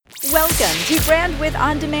Welcome to Brandwidth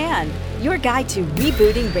On Demand, your guide to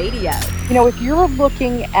rebooting radio. You know, if you're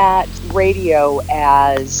looking at radio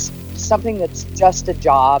as something that's just a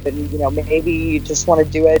job and, you know, maybe you just want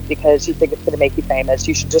to do it because you think it's going to make you famous,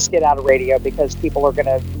 you should just get out of radio because people are going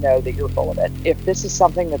to know that you're full of it. If this is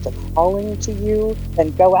something that's a calling to you, then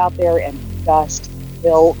go out there and just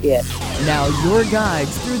fill it. Now your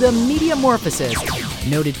guides through the metamorphosis.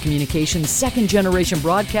 Noted communications second-generation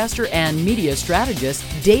broadcaster and media strategist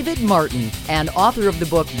David Martin, and author of the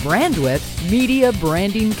book Brandwidth, media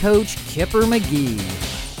branding coach Kipper McGee.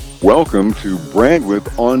 Welcome to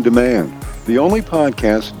Brandwidth On Demand, the only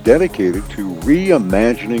podcast dedicated to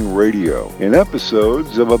reimagining radio in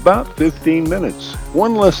episodes of about 15 minutes.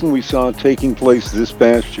 One lesson we saw taking place this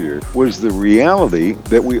past year was the reality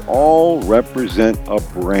that we all represent a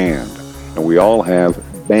brand, and we all have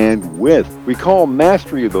bandwidth. We call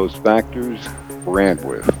mastery of those factors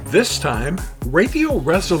Brandwidth. This time, radio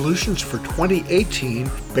resolutions for 2018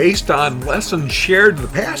 based on lessons shared the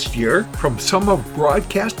past year from some of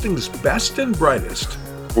broadcasting's best and brightest.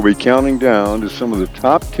 We'll be counting down to some of the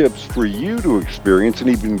top tips for you to experience an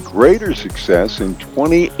even greater success in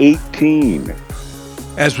 2018.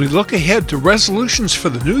 As we look ahead to resolutions for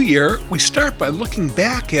the new year, we start by looking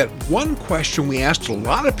back at one question we asked a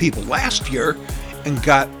lot of people last year and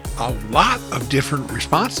got a lot of different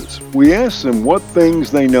responses. We asked them what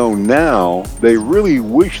things they know now they really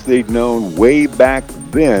wish they'd known way back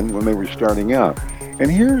then when they were starting out.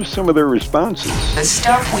 And here's some of their responses. The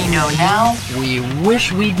stuff we know now, we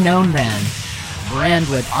wish we'd known then.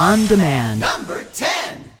 Brandwidth On Demand. Number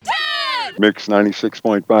 10. Mix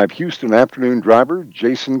 96.5 Houston afternoon driver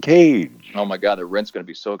Jason Cage. Oh my God, the rent's going to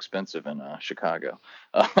be so expensive in Chicago.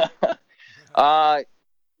 I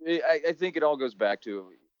think it all goes back to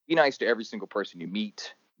be nice to every single person you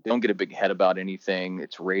meet. Don't get a big head about anything.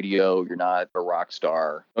 It's radio. You're not a rock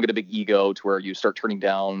star. Don't get a big ego to where you start turning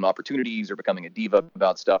down opportunities or becoming a diva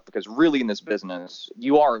about stuff, because really in this business,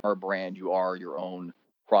 you are a brand. You are your own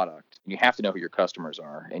product. You have to know who your customers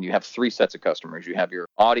are. And you have three sets of customers. You have your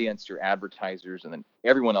audience, your advertisers, and then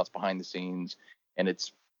everyone else behind the scenes. And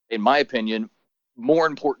it's, in my opinion, more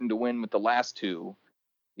important to win with the last two,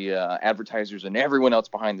 the advertisers and everyone else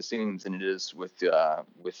behind the scenes, than it is with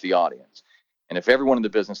the audience. And if everyone in the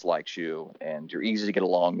business likes you and you're easy to get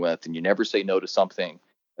along with and you never say no to something,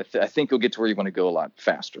 I think you'll get to where you want to go a lot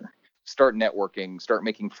faster. Start networking, start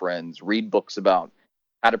making friends, read books about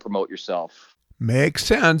how to promote yourself. Makes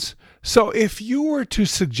sense. So if you were to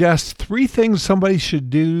suggest three things somebody should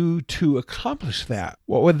do to accomplish that,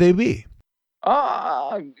 what would they be?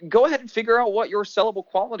 Go ahead and figure out what your sellable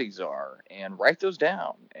qualities are and write those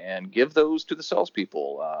down and give those to the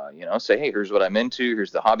salespeople. Say, hey, here's what I'm into.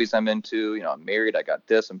 Here's the hobbies I'm into. I'm married. I got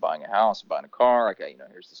this. I'm buying a house. I'm buying a car. I got,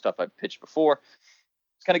 here's the stuff I've pitched before.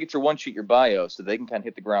 Just kind of get your one sheet, your bio, so they can kind of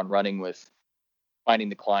hit the ground running with finding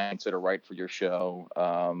the clients that are right for your show.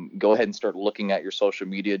 Go ahead and start looking at your social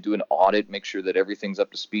media, do an audit, make sure that everything's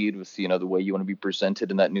up to speed with, the way you want to be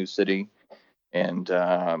presented in that new city. And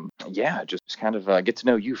just kind of get to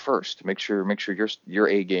know you first. Make sure your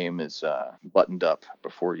A game is buttoned up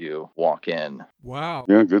before you walk in. Wow.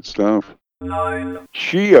 Yeah, good stuff.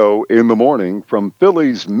 Chio in the morning from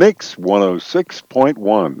Philly's Mix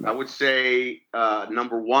 106.1. I would say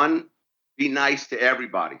number one, be nice to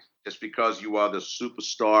everybody. Just because you are the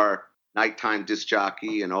superstar nighttime disc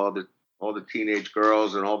jockey and all the teenage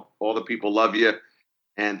girls and all the people love you,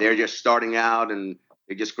 and they're just starting out and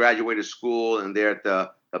they just graduated school and they're at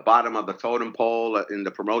the bottom of the totem pole in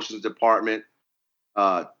the promotions department.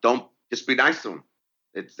 Don't just be nice to them.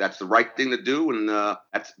 That's the right thing to do, and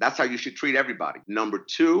that's how you should treat everybody. Number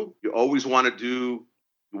two, you always want to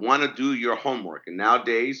do your homework. And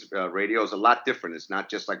nowadays, radio is a lot different. It's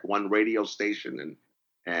not just like one radio station,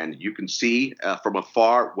 and you can see from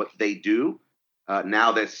afar what they do.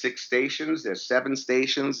 Now there's 6 stations, there's 7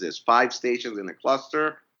 stations, there's 5 stations in a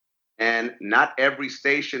cluster. And not every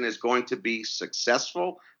station is going to be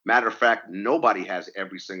successful. Matter of fact, nobody has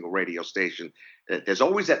every single radio station. There's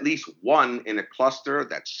always at least one in a cluster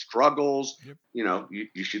that struggles. Yep.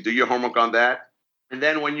 You should do your homework on that. And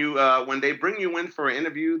then when they bring you in for an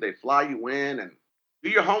interview, they fly you in and do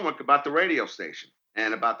your homework about the radio station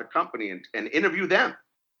and about the company and interview them.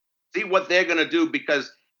 See what they're going to do,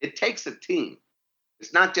 because it takes a team.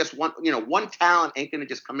 It's not just one, one talent ain't going to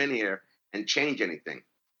just come in here and change anything.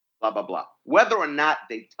 Blah, blah, blah. Whether or not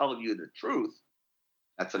they tell you the truth,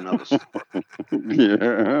 that's another story.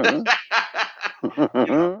 Yeah.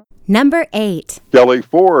 Number 8. Kelly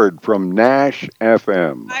Ford from Nash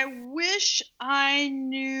FM. I wish I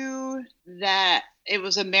knew that it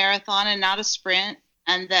was a marathon and not a sprint,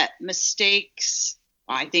 and that mistakes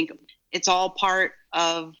I think it's all part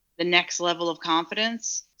of the next level of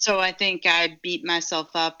confidence. So I think I beat myself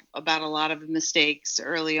up about a lot of mistakes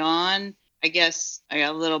early on. I guess I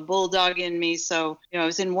got a little bulldog in me. So, I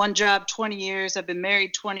was in one job 20 years. I've been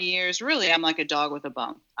married 20 years. Really, I'm like a dog with a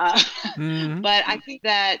bone. But I think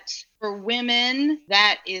that for women,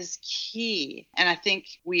 that is key. And I think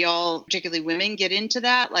we all, particularly women, get into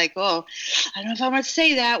that. Like, oh, I don't know if I want to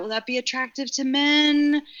say that. Will that be attractive to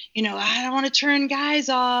men? I don't want to turn guys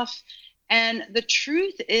off. And the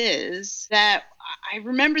truth is that I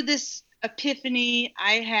remember this epiphany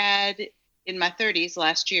I had in my 30s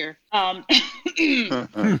last year. That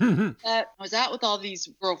I was out with all these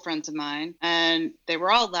girlfriends of mine, and they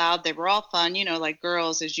were all loud. They were all fun. Like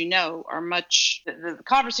girls, as you know, are much, the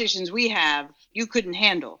conversations we have, you couldn't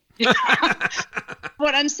handle.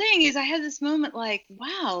 What I'm saying is I had this moment like,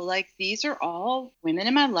 wow, like these are all women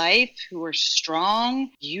in my life who are strong,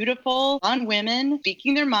 beautiful, fun women,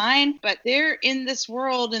 speaking their mind, but they're in this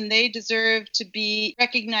world and they deserve to be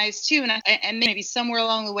recognized too. And maybe somewhere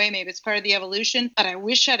along the way, maybe it's part of the evolution, but I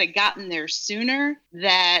wish I'd have gotten there sooner.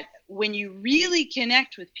 That when you really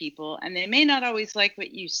connect with people, and they may not always like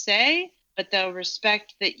what you say, but they'll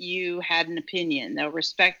respect that you had an opinion. They'll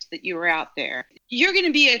respect that you were out there. You're going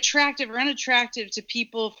to be attractive or unattractive to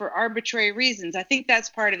people for arbitrary reasons. I think that's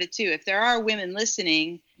part of it too. If there are women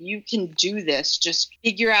listening, you can do this. Just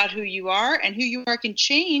figure out who you are, and who you are can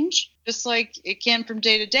change just like it can from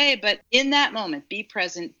day to day. But in that moment, be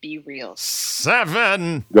present, be real.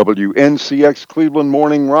 7. WNCX Cleveland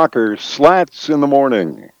Morning Rocker, Slats in the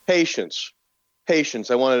Morning. Patience.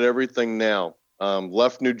 I wanted everything now.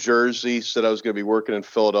 Left New Jersey, said I was going to be working in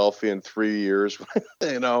Philadelphia in 3 years.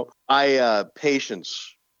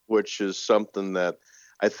 Patience, which is something that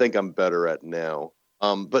I think I'm better at now.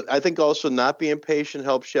 But I think also not being patient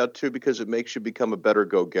helps you out too, because it makes you become a better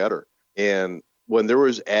go-getter. And when there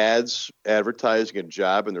was ads advertising a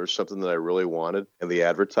job and there was something that I really wanted, and the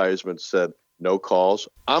advertisement said, no calls,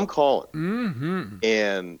 I'm calling. Mm-hmm.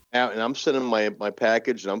 And I'm sending my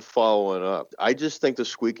package and I'm following up. I just think the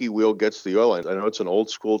squeaky wheel gets the oil. I know it's an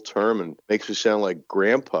old school term and makes me sound like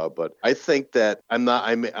grandpa, but I think that I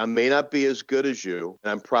may not be as good as you,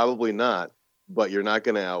 and I'm probably not, but you're not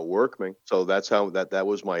going to outwork me. So that's how that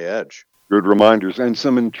was my edge. Good reminders and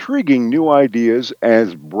some intriguing new ideas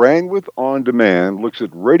as Brandwidth On Demand looks at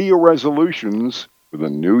radio resolutions for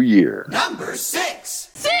the new year. Number 6.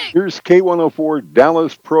 Here's K104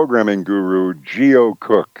 Dallas programming guru Geo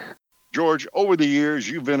Cook. George, over the years,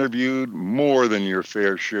 you've interviewed more than your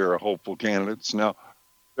fair share of hopeful candidates. Now,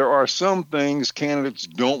 there are some things candidates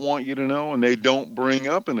don't want you to know and they don't bring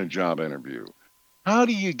up in a job interview. How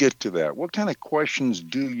do you get to that? What kind of questions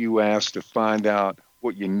do you ask to find out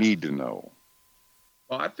what you need to know?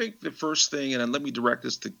 Well, I think the first thing, and let me direct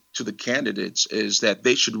this to the candidates, is that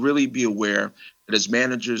they should really be aware that as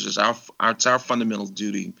managers, it's our fundamental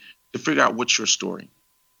duty to figure out what's your story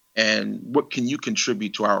and what can you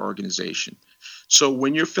contribute to our organization. So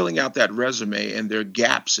when you're filling out that resume and there are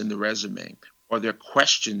gaps in the resume, or there are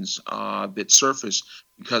questions that surface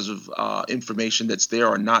because of information that's there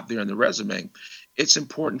or not there in the resume, it's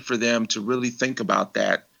important for them to really think about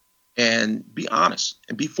that and be honest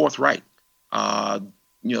and be forthright.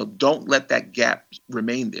 Don't let that gap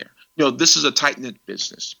remain there. This is a tight-knit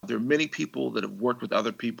business. There are many people that have worked with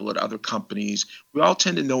other people at other companies. We all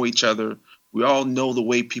tend to know each other. We all know the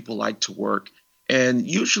way people like to work. And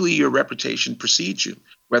usually your reputation precedes you,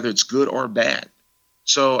 whether it's good or bad.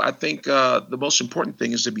 So I think the most important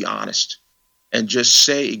thing is to be honest and just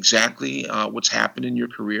say exactly what's happened in your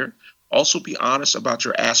career. Also be honest about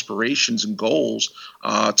your aspirations and goals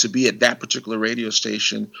to be at that particular radio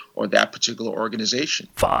station or that particular organization.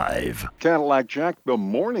 5. Cadillac Jack, the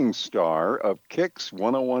morning star of Kicks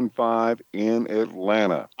 101.5 in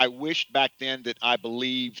Atlanta. I wished back then that I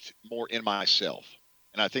believed more in myself.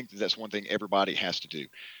 And I think that's one thing everybody has to do.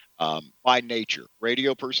 By nature,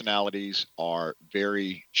 radio personalities are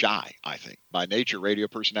very shy, I think. By nature, radio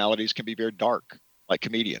personalities can be very dark, like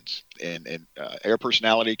comedians, and air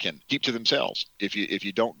personality can keep to themselves if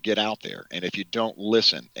you don't get out there, and if you don't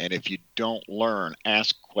listen, and if you don't learn,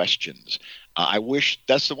 ask questions. I wish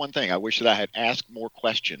that's the one thing. I wish that I had asked more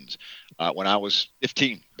questions when I was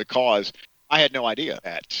 15, because I had no idea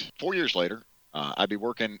that 4 years later I'd be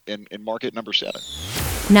working in market number 7.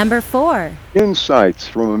 Number 4. Insights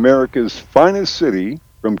from America's finest city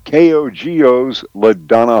from KOGO's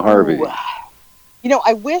LaDonna Harvey. Ooh.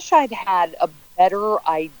 I wish I'd had a better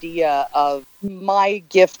idea of my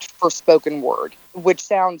gift for spoken word, which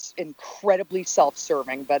sounds incredibly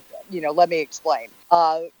self-serving, but, let me explain.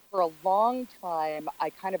 For a long time,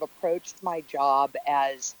 I kind of approached my job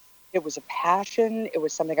as It was a passion. It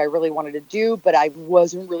was something I really wanted to do, but I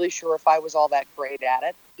wasn't really sure if I was all that great at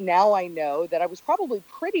it. Now I know that I was probably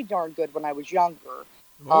pretty darn good when I was younger.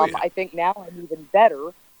 I think now I'm even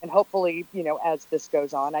better. And hopefully, as this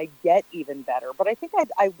goes on, I get even better. But I think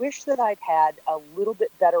I wish that I'd had a little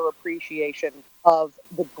bit better appreciation of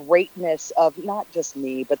the greatness of not just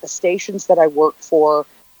me, but the stations that I work for,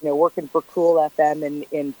 working for Cool FM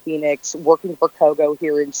in Phoenix, working for Kogo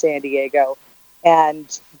here in San Diego,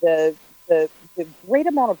 and the great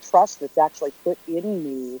amount of trust that's actually put in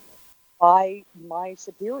me by my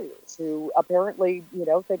superiors who apparently,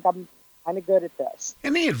 think I'm kind of good at this.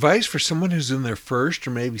 Any advice for someone who's in their first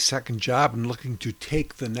or maybe second job and looking to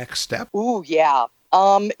take the next step? Ooh, yeah.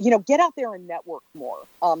 Get out there and network more.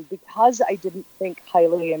 Because I didn't think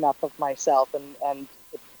highly enough of myself and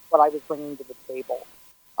what I was bringing to the table.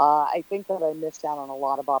 I think that I missed out on a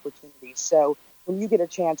lot of opportunities. So when you get a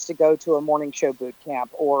chance to go to a morning show boot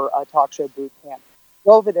camp or a talk show boot camp,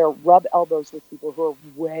 go over there, rub elbows with people who are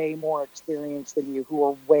way more experienced than you, who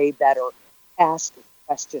are way better. Ask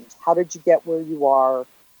questions. How did you get where you are?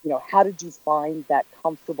 How did you find that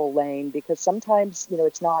comfortable lane? Because sometimes,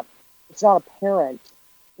 it's not apparent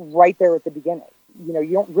right there at the beginning. You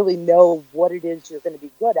don't really know what it is you're going to be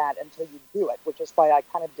good at until you do it, which is why I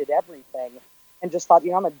kind of did everything and just thought, I'm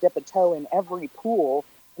going to dip a toe in every pool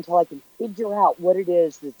until I can figure out what it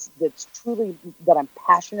is that's truly that I'm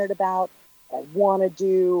passionate about, that I want to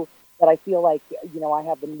do, that I feel like, I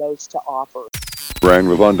have the most to offer.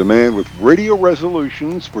 Brandwidth On Demand with radio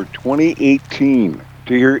resolutions for 2018.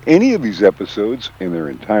 To hear any of these episodes in their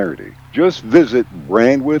entirety, just visit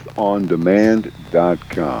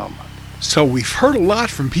brandwidthondemand.com. So we've heard a lot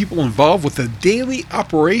from people involved with the daily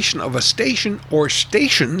operation of a station or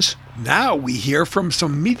stations. Now we hear from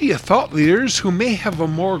some media thought leaders who may have a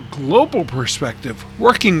more global perspective,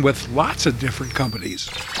 working with lots of different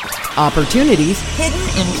companies. Opportunities hidden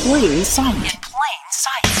in plain sight.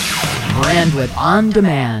 Brandwidth On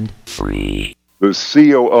Demand. Free. The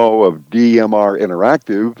COO of DMR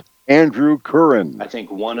Interactive, Andrew Curran. I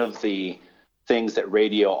think one of the things that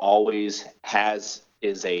radio always has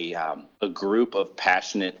is a group of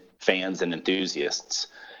passionate fans and enthusiasts.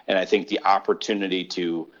 And I think the opportunity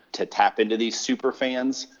to tap into these super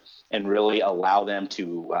fans and really allow them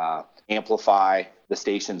to amplify the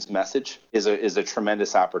station's message is a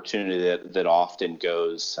tremendous opportunity that often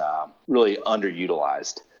goes really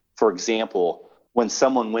underutilized. For example, when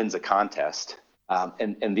someone wins a contest,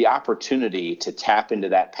 and the opportunity to tap into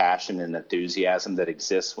that passion and enthusiasm that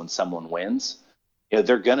exists when someone wins,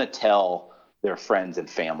 they're going to tell their friends and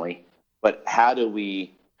family, but how do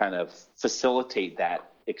we kind of facilitate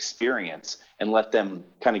that experience and let them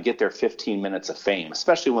kind of get their 15 minutes of fame,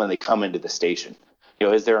 especially when they come into the station?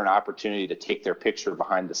 Is there an opportunity to take their picture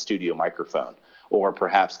behind the studio microphone, or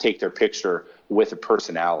perhaps take their picture with a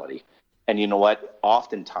personality? And you know what?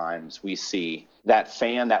 Oftentimes we see that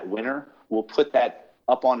fan, that winner, will put that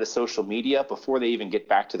up onto social media before they even get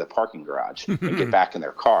back to the parking garage and get back in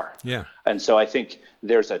their car. Yeah. And so I think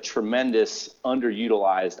there's a tremendous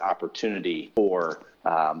underutilized opportunity for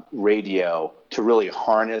radio to really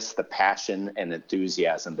harness the passion and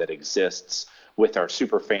enthusiasm that exists with our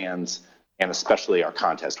super fans and especially our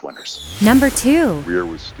contest winners. Number 2. We're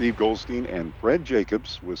with Steve Goldstein and Fred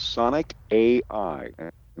Jacobs with Sonic AI.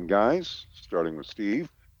 And guys, starting with Steve,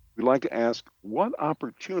 we'd like to ask, what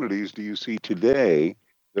opportunities do you see today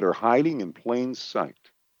that are hiding in plain sight?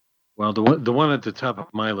 Well, the one at the top of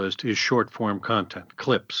my list is short-form content,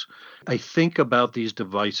 clips. I think about these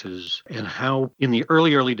devices and how in the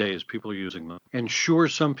early days people are using them. And sure,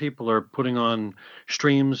 some people are putting on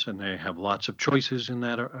streams and they have lots of choices in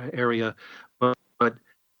that area. But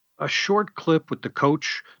a short clip with the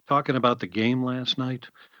coach talking about the game last night,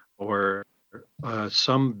 or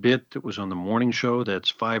some bit that was on the morning show that's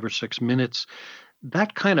 5 or 6 minutes,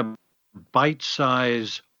 that kind of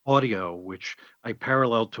bite-size audio, which I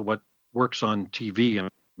parallel to what works on TV. I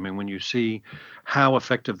mean, when you see how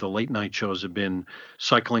effective the late night shows have been,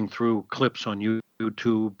 cycling through clips on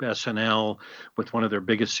YouTube, SNL, with one of their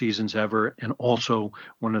biggest seasons ever, and also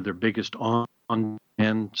one of their biggest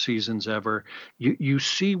on-demand seasons ever, you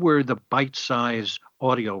see where the bite-size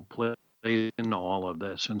audio plays in all of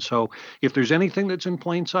this. And so if there's anything that's in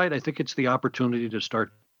plain sight, I think it's the opportunity to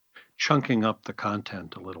start chunking up the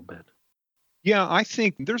content a little bit. Yeah, I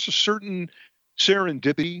think there's a certain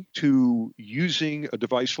serendipity to using a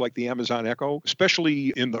device like the Amazon Echo,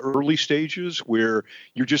 especially in the early stages where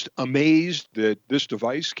you're just amazed that this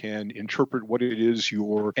device can interpret what it is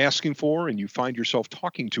you're asking for and you find yourself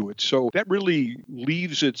talking to it. So that really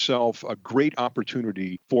leaves itself a great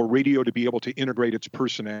opportunity for radio to be able to integrate its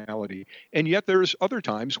personality. And yet there's other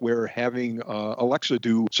times where having Alexa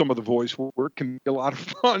do some of the voice work can be a lot of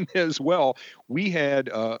fun as well. We had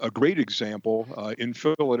a great example in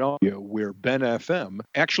Philadelphia where Ben FM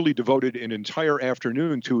actually devoted an entire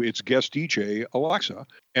afternoon to its guest DJ, Alexa,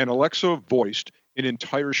 and Alexa voiced an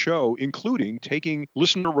entire show, including taking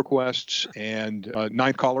listener requests and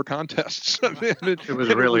ninth caller contests. It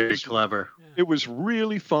was really clever. It was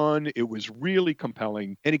really fun. It was really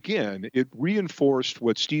compelling. And again, it reinforced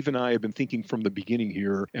what Steve and I have been thinking from the beginning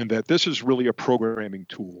here, and that this is really a programming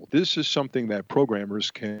tool. This is something that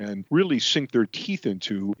programmers can really sink their teeth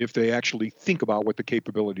into if they actually think about what the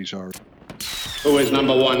capabilities are. Who is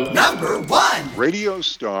number one? Number one! Radio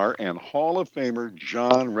star and Hall of Famer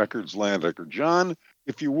John Records Landecker. John,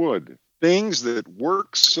 if you would, things that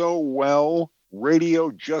work so well, radio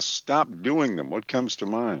just stopped doing them. What comes to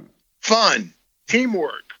mind? Fun,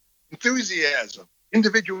 teamwork, enthusiasm,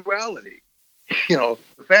 individuality. You know,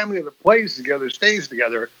 the family that plays together stays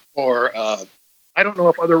together. Or I don't know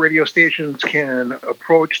if other radio stations can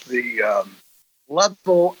approach the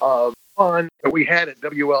level of fun that we had at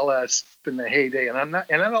WLS in the heyday, and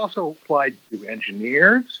that also applied to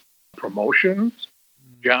engineers, promotions.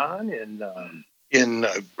 John in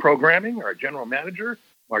programming, our general manager,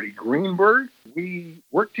 Marty Greenberg. We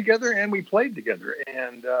worked together and we played together,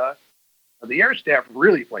 and the air staff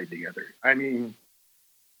really played together. I mean,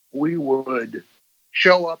 we would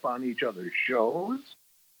show up on each other's shows.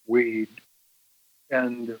 We'd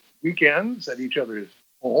spend weekends at each other's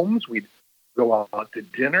homes. We'd go out to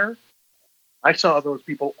dinner. I saw those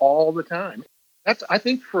people all the time. I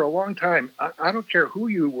think for a long time, I don't care who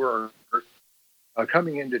you were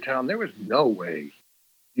coming into town, there was no way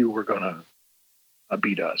you were going to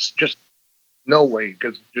beat us. Just no way,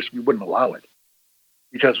 because we wouldn't allow it.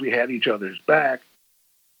 Because we had each other's back.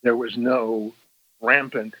 There was no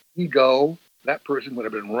rampant ego. That person would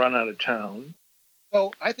have been run out of town.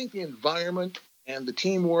 So I think the environment and the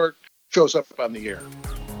teamwork shows up on the air.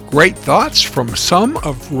 Great thoughts from some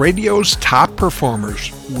of radio's top performers,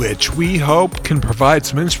 which we hope can provide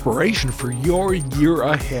some inspiration for your year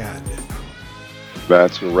ahead.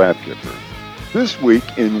 That's a wrap, Kipper. This week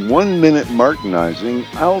in 1 Minute Martinizing,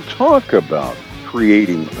 I'll talk about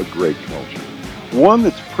creating a great culture. One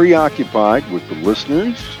that's preoccupied with the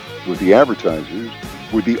listeners, with the advertisers,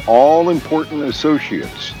 with the all-important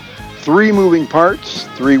associates. 3 moving parts,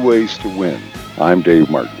 3 ways to win. I'm Dave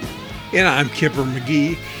Martin. And I'm Kipper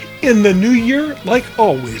McGee. In the new year, like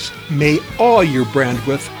always, may all your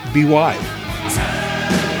bandwidth be wide.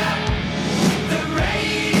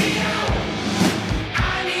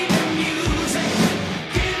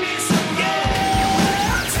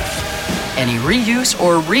 Any reuse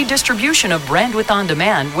or redistribution of Brandwidth On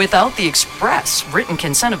Demand without the express written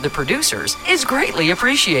consent of the producers is greatly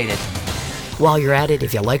appreciated. While you're at it,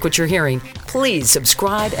 if you like what you're hearing, please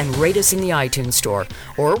subscribe and rate us in the iTunes Store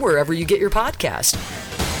or wherever you get your podcast.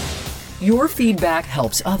 Your feedback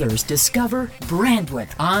helps others discover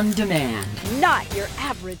Brandwidth On Demand. Not your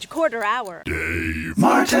average quarter hour. Dave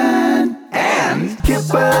Martin and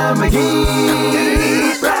Kipper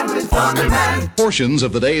McGee. Brandwidth On Demand. Portions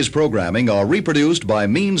of the day's programming are reproduced by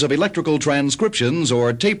means of electrical transcriptions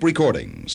or tape recordings.